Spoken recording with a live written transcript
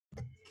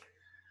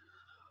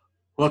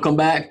Welcome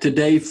back to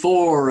day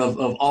 4 of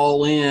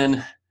All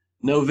In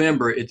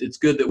November. It's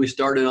good that we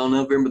started on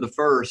November the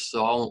 1st,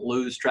 so I won't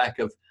lose track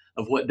of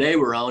what day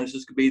we're on. It's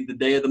just going to be the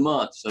day of the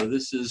month. So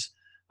this is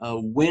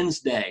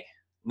Wednesday,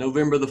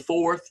 November the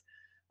 4th.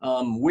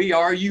 We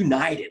are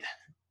united.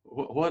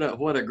 What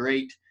a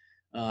great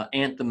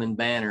anthem and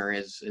banner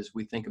as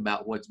we think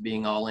about what's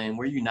being all in.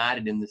 We're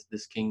united in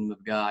this kingdom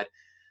of God.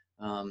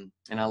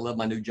 And I love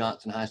my new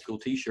Johnson High School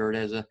t-shirt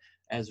as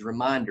a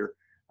reminder.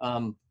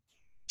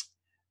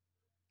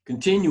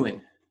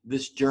 Continuing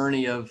this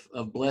journey of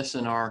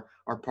blessing our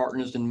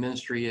partners in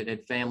ministry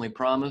at Family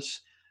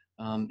Promise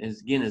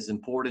is, again, as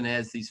important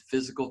as these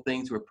physical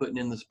things we're putting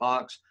in this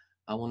box.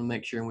 I want to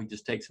make sure we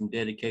just take some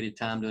dedicated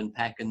time to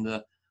unpacking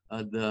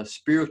the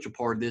spiritual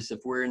part of this. If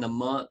we're in a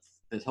month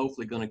that's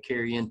hopefully going to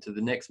carry into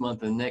the next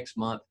month and the next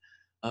month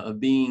of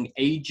being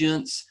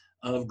agents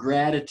of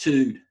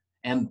gratitude,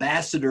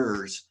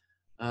 ambassadors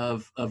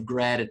of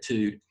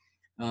gratitude.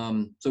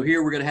 So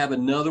here we're going to have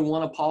another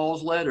one of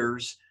Paul's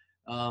letters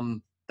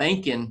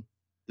thanking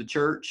the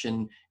church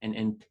and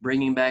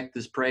bringing back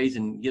this praise,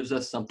 and gives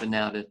us something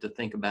now to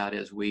think about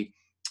as we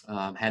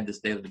have this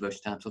daily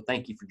devotion time. So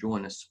thank you for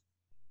joining us.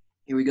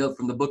 Here we go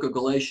from the book of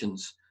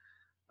Galatians,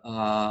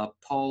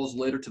 Paul's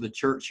letter to the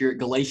church here at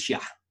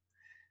Galatia.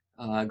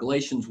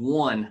 Galatians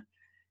 1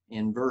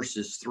 in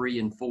verses 3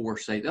 and 4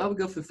 say, we'll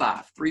go for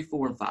 5, 3,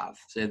 4, and 5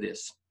 say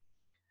this.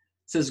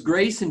 It says,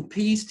 grace and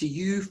peace to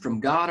you from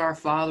God our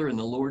Father and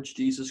the Lord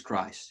Jesus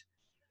Christ,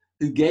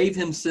 who gave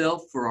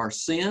himself for our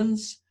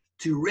sins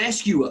to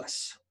rescue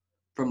us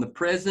from the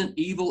present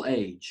evil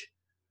age,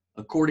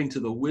 according to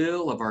the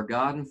will of our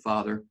God and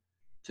Father,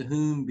 to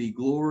whom be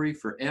glory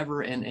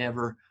forever and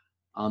ever.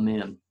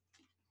 Amen.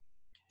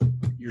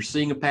 You're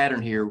seeing a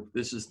pattern here.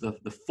 This is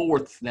the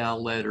fourth now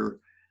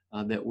letter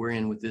that we're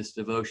in with this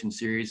devotion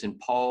series, and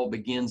Paul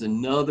begins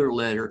another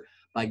letter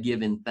by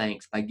giving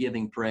thanks, by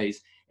giving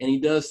praise. And he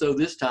does so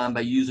this time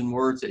by using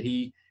words that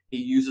he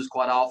uses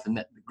quite often,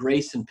 that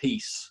grace and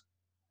peace.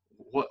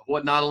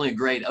 What not only a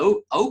great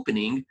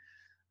opening,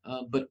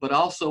 but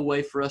also a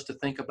way for us to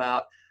think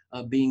about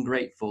being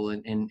grateful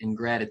and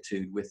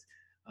gratitude with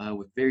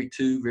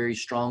two very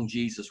strong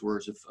Jesus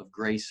words of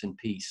grace and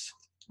peace.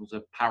 It was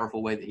a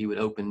powerful way that he would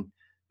open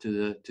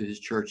to his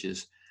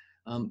churches.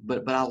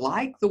 But I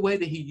like the way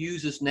that he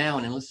uses now,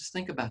 and let's just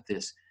think about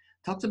this.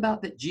 Talks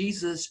about that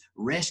Jesus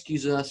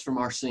rescues us from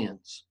our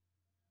sins.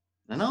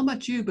 I don't know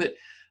about you, but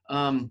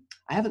I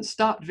haven't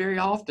stopped very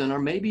often, or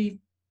maybe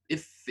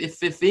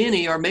if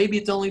any, or maybe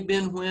it's only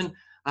been when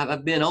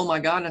I've been, oh my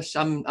goodness,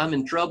 I'm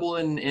in trouble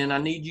and I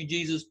need you,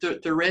 Jesus,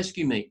 to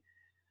rescue me.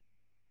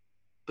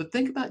 But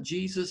think about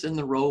Jesus in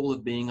the role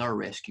of being our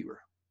rescuer,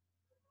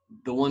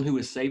 the one who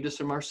has saved us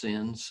from our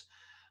sins,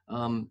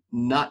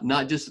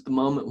 not just at the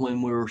moment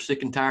when we were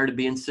sick and tired of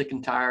being sick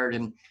and tired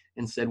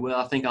and said, well,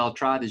 I think I'll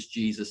try this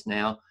Jesus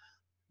now,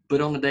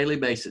 but on a daily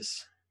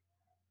basis,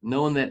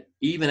 knowing that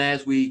even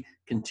as we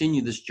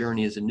continue this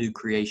journey as a new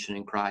creation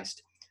in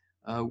Christ,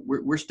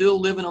 we're still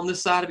living on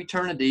this side of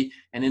eternity,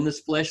 and in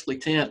this fleshly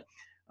tent,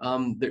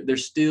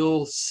 there's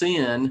still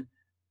sin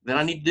that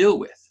I need to deal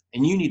with,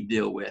 and you need to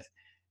deal with.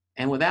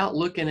 And without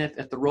looking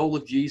at the role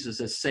of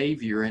Jesus as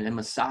Savior and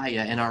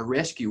Messiah and our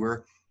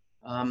rescuer,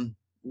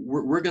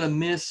 we're going to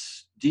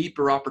miss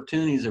deeper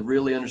opportunities of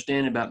really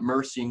understanding about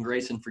mercy and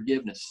grace and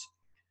forgiveness.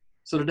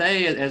 So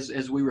today,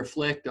 as we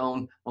reflect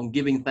on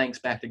giving thanks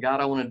back to God,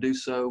 I want to do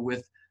so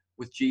with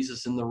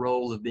Jesus in the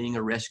role of being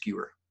a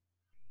rescuer,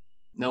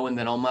 knowing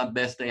that on my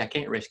best day, I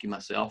can't rescue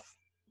myself,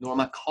 nor am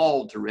I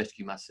called to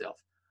rescue myself.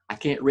 I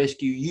can't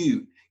rescue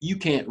you. You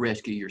can't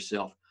rescue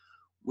yourself.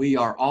 We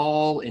are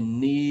all in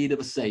need of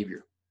a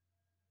Savior.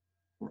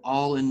 We're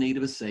all in need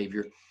of a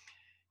Savior.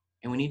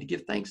 And we need to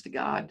give thanks to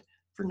God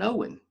for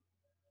knowing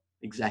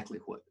exactly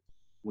what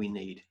we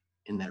need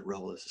in that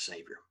role as a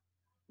Savior.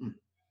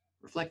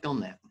 Reflect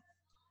on that.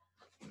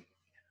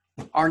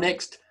 Our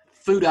next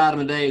food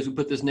item today, as we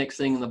put this next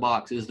thing in the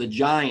box, is the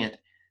giant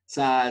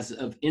size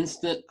of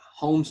instant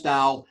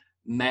home-style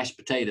mashed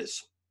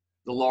potatoes,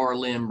 the Laura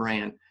Lynn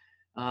brand.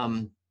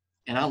 And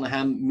I don't know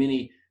how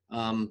many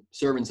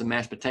servings of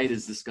mashed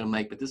potatoes this is going to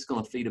make, but this is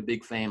going to feed a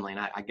big family.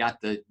 And I got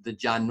the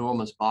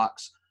ginormous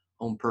box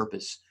on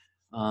purpose,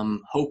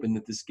 hoping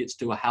that this gets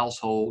to a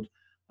household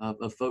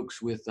of folks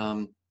with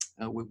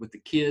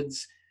the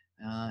kids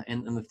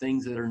and the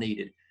things that are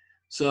needed.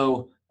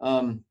 So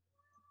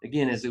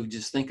again, as we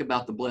just think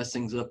about the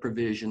blessings of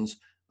provisions,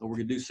 we're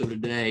going to do so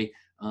today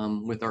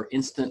with our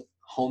instant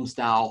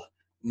home-style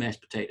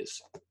mashed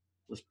potatoes.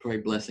 Let's pray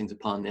blessings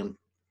upon them.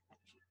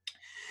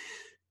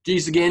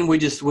 Jesus, again, we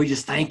just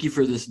thank you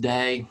for this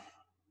day,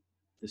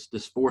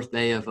 this fourth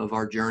day of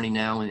our journey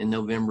now in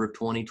November of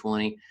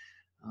 2020.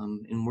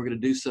 And we're going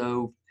to do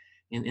so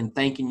in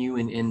thanking you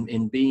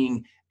and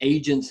being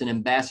agents and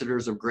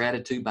ambassadors of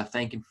gratitude by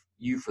thanking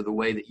you for the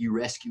way that you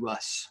rescue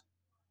us.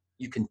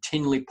 You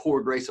continually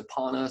pour grace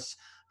upon us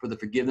for the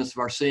forgiveness of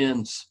our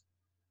sins,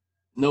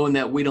 knowing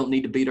that we don't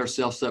need to beat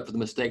ourselves up for the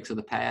mistakes of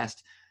the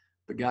past.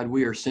 But God,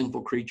 we are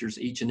sinful creatures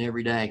each and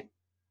every day,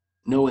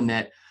 knowing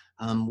that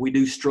We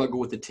do struggle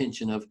with the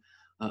tension of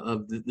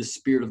the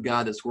Spirit of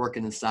God that's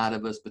working inside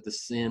of us, but the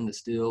sin that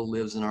still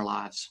lives in our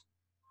lives.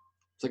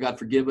 So God,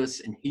 forgive us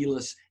and heal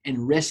us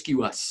and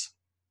rescue us.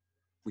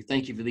 We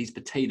thank you for these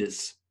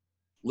potatoes.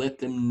 Let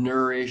them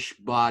nourish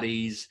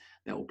bodies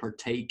that will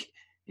partake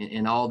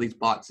in all these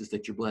boxes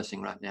that you're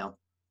blessing right now.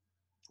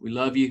 We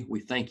love you. We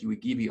thank you. We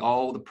give you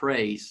all the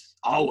praise,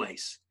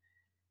 always.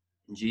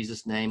 In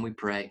Jesus' name we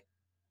pray.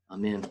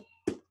 Amen.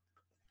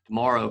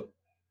 Tomorrow,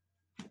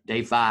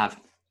 day 5.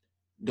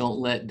 Don't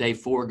let day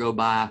 4 go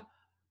by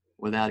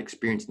without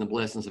experiencing the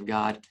blessings of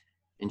God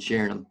and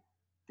sharing them.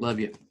 Love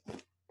you.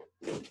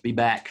 Be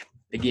back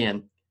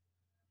again.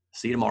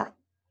 See you tomorrow.